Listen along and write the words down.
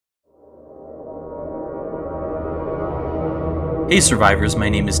Hey survivors, my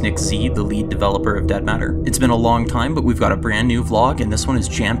name is Nick Z, the lead developer of Dead Matter. It's been a long time, but we've got a brand new vlog, and this one is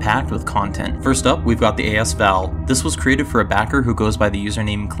jam-packed with content. First up, we've got the AS Val. This was created for a backer who goes by the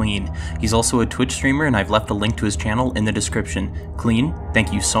username Clean. He's also a Twitch streamer, and I've left a link to his channel in the description. Clean,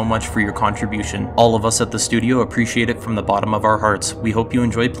 thank you so much for your contribution. All of us at the studio appreciate it from the bottom of our hearts. We hope you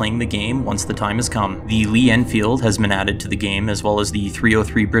enjoy playing the game once the time has come. The Lee Enfield has been added to the game, as well as the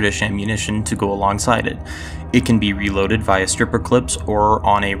 303 British ammunition to go alongside it. It can be reloaded via stripper clips or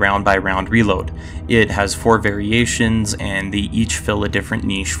on a round-by-round reload. It has 4 variations, and they each fill a different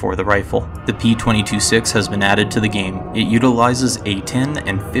niche for the rifle. The P226 has been added to the game. It utilizes a 10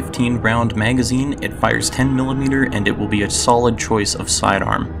 and 15 round magazine, it fires 10mm, and it will be a solid choice of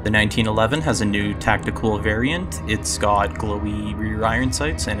sidearm. The 1911 has a new tactical variant. It's got glowy rear iron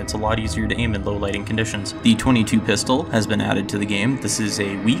sights, and it's a lot easier to aim in low lighting conditions. The 22 pistol has been added to the game. This is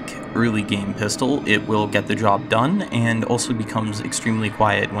a weak, early game pistol. It will get the job done and also becomes extremely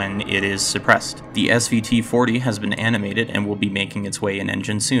quiet when it is suppressed. The SVT-40 has been animated and will be making its way in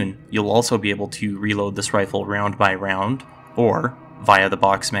engine soon. You'll also be able to reload this rifle round by round, or via the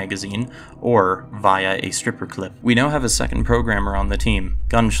box magazine, or via a stripper clip. We now have a second programmer on the team,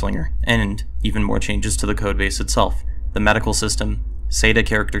 Gunslinger, and even more changes to the codebase itself. The medical system, SATA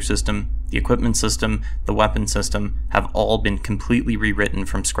character system, the equipment system, the weapon system have all been completely rewritten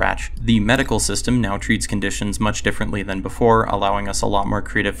from scratch. The medical system now treats conditions much differently than before, allowing us a lot more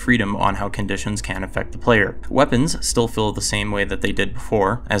creative freedom on how conditions can affect the player. Weapons still feel the same way that they did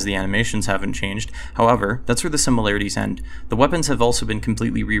before, as the animations haven't changed. However, that's where the similarities end. The weapons have also been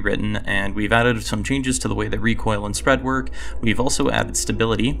completely rewritten, and we've added some changes to the way that recoil and spread work. We've also added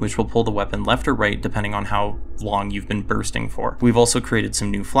stability, which will pull the weapon left or right depending on how long you've been bursting for. We've also created some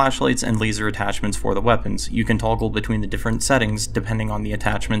new flashlights and laser attachments for the weapons. You can toggle between the different settings depending on the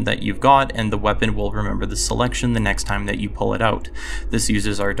attachment that you've got, and the weapon will remember the selection the next time that you pull it out. This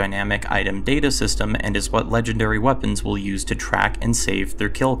uses our dynamic item data system and is what legendary weapons will use to track and save their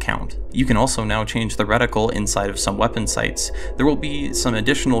kill count. You can also now change the reticle inside of some weapon sights. There will be some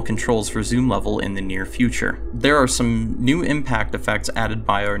additional controls for zoom level in the near future. There are some new impact effects added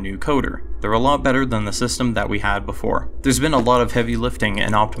by our new coder. They're a lot better than the system that we had before. There's been a lot of heavy lifting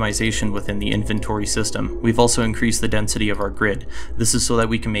and optimization within the inventory system. We've also increased the density of our grid. This is so that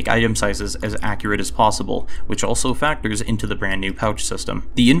we can make item sizes as accurate as possible, which also factors into the brand new pouch system.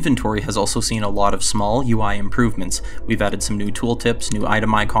 The inventory has also seen a lot of small UI improvements. We've added some new tooltips, new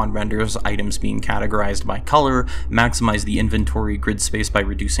item icon renders, items being categorized by color, maximize the inventory grid space by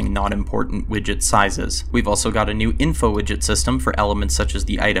reducing non-important widget sizes. We've also got a new info widget system for elements such as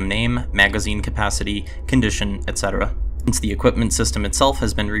the item name, magazine capacity, condition, etc. Since the equipment system itself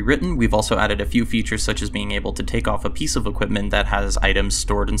has been rewritten, we've also added a few features such as being able to take off a piece of equipment that has items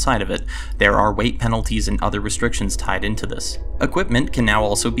stored inside of it. There are weight penalties and other restrictions tied into this. Equipment can now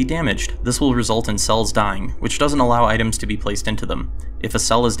also be damaged. This will result in cells dying, which doesn't allow items to be placed into them. If a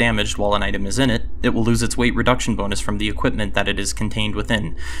cell is damaged while an item is in it, it will lose its weight reduction bonus from the equipment that it is contained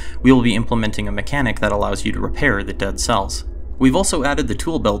within. We will be implementing a mechanic that allows you to repair the dead cells. We've also added the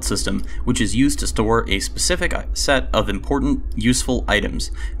tool belt system, which is used to store a specific set of important, useful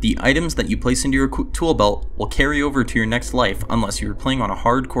items. The items that you place into your tool belt will carry over to your next life unless you're playing on a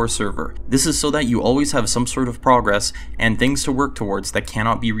hardcore server. This is so that you always have some sort of progress and things to work towards that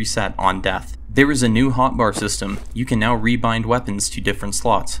cannot be reset on death. There is a new hotbar system. You can now rebind weapons to different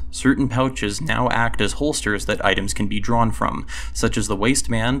slots. Certain pouches now act as holsters that items can be drawn from, such as the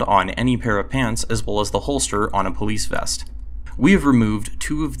waistband on any pair of pants as well as the holster on a police vest. We have removed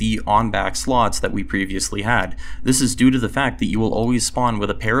 2 of the on-back slots that we previously had. This is due to the fact that you will always spawn with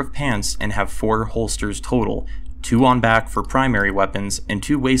a pair of pants and have 4 holsters total. 2 on back for primary weapons, and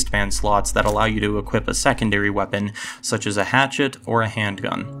 2 waistband slots that allow you to equip a secondary weapon, such as a hatchet or a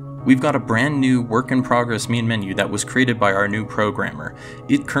handgun. We've got a brand new work-in-progress main menu that was created by our new programmer.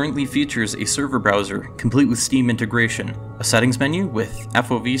 It currently features a server browser, complete with Steam integration, a settings menu with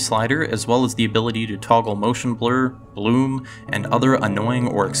FOV slider, as well as the ability to toggle motion blur, bloom, and other annoying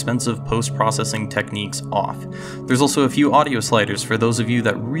or expensive post-processing techniques off. There's also a few audio sliders for those of you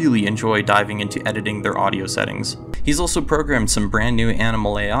that really enjoy diving into editing their audio settings. He's also programmed some brand new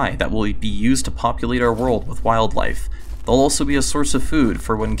animal AI that will be used to populate our world with wildlife. They'll also be a source of food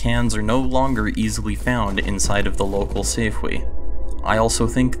for when cans are no longer easily found inside of the local Safeway. I also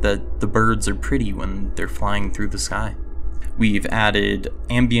think that the birds are pretty when they're flying through the sky. We've added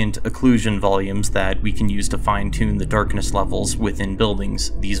ambient occlusion volumes that we can use to fine-tune the darkness levels within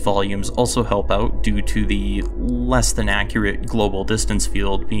buildings. These volumes also help out due to the less than accurate global distance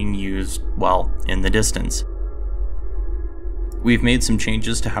field being used, well, in the distance. We've made some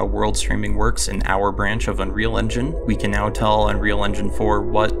changes to how world streaming works in our branch of Unreal Engine. We can now tell Unreal Engine 4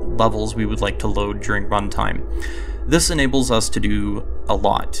 what levels we would like to load during runtime. This enables us to do a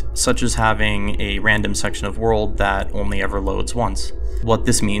lot, such as having a random section of world that only ever loads once. What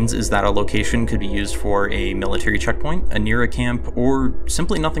this means is that a location could be used for a military checkpoint, a near a camp, or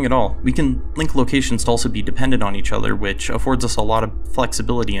simply nothing at all. We can link locations to also be dependent on each other, which affords us a lot of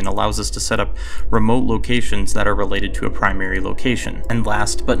flexibility and allows us to set up remote locations that are related to a primary location. And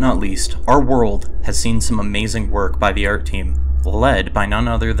last but not least, our world has seen some amazing work by the art team, led by none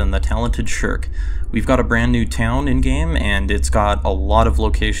other than the talented Shirk. We've got a brand new town in-game, and it's got a lot of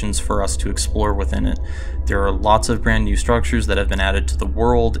locations for us to explore within it. There are lots of brand new structures that have been added to the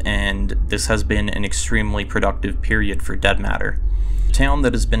world, and this has been an extremely productive period for Dead Matter. The town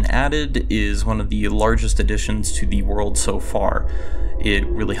that has been added is one of the largest additions to the world so far. It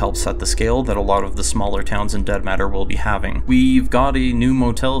really helps set the scale that a lot of the smaller towns in Dead Matter will be having. We've got a new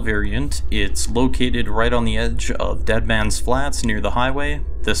motel variant. It's located right on the edge of Dead Man's Flats near the highway.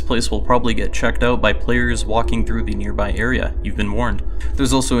 This place will probably get checked out by players walking through the nearby area. You've been warned.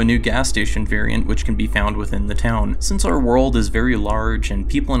 There's also a new gas station variant which can be found within the town. Since our world is very large and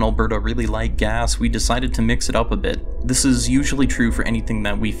people in Alberta really like gas, we decided to mix it up a bit. This is usually true for anything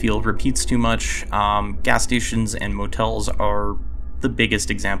that we feel repeats too much. Gas stations and motels are the biggest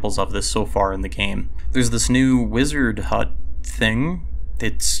examples of this so far in the game. There's this new wizard hut thing.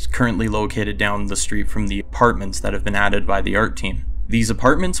 It's currently located down the street from the apartments that have been added by the art team. These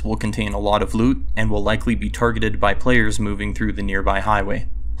apartments will contain a lot of loot and will likely be targeted by players moving through the nearby highway.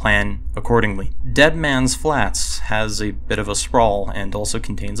 Plan accordingly. Dead Man's Flats has a bit of a sprawl and also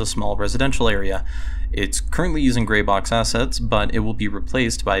contains a small residential area. It's currently using gray box assets, but it will be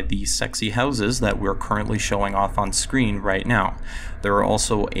replaced by the sexy houses that we're currently showing off on screen right now. There are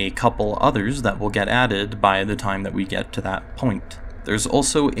also a couple others that will get added by the time that we get to that point. There's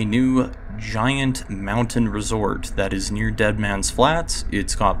also a new giant mountain resort that is near Dead Man's Flats.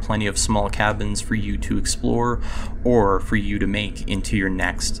 It's got plenty of small cabins for you to explore or for you to make into your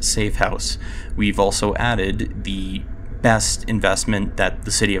next safe house. We've also added the best investment that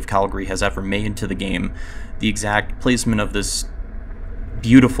the city of Calgary has ever made to the game. The exact placement of this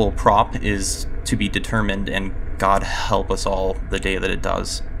beautiful prop is to be determined, and God help us all the day that it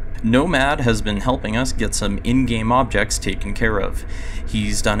does. Nomad has been helping us get some in-game objects taken care of.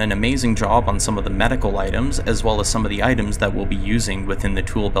 He's done an amazing job on some of the medical items, as well as some of the items that we'll be using within the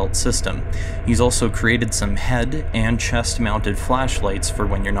tool belt system. He's also created some head and chest mounted flashlights for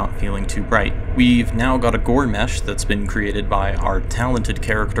when you're not feeling too bright. We've now got a gore mesh that's been created by our talented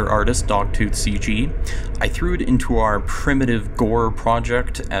character artist Dogtooth CG. I threw it into our primitive gore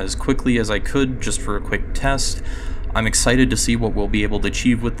project as quickly as I could just for a quick test. I'm excited to see what we'll be able to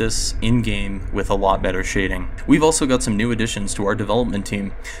achieve with this in-game with a lot better shading. We've also got some new additions to our development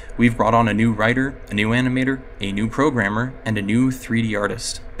team. We've brought on a new writer, a new animator, a new programmer, and a new 3D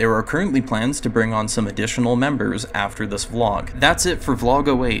artist. There are currently plans to bring on some additional members after this vlog. That's it for Vlog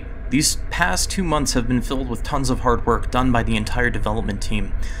 08. These past 2 months have been filled with tons of hard work done by the entire development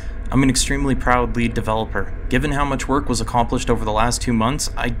team. I'm an extremely proud lead developer. Given how much work was accomplished over the last 2 months,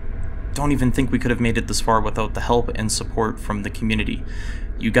 I don't even think we could have made it this far without the help and support from the community.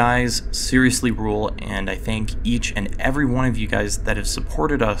 You guys seriously rule, and I thank each and every one of you guys that have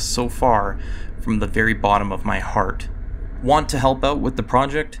supported us so far from the very bottom of my heart. Want to help out with the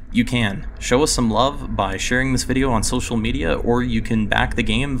project? You can. Show us some love by sharing this video on social media, or you can back the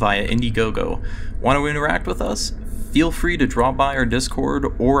game via Indiegogo. Want to interact with us? Feel free to drop by our Discord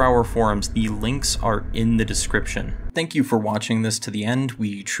or our forums. The links are in the description. Thank you for watching this to the end.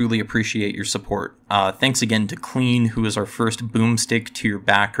 We truly appreciate your support. Thanks again to Clean, who is our first boomstick tier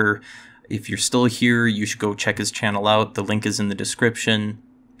backer. If you're still here, you should go check his channel out. The link is in the description.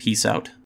 Peace out.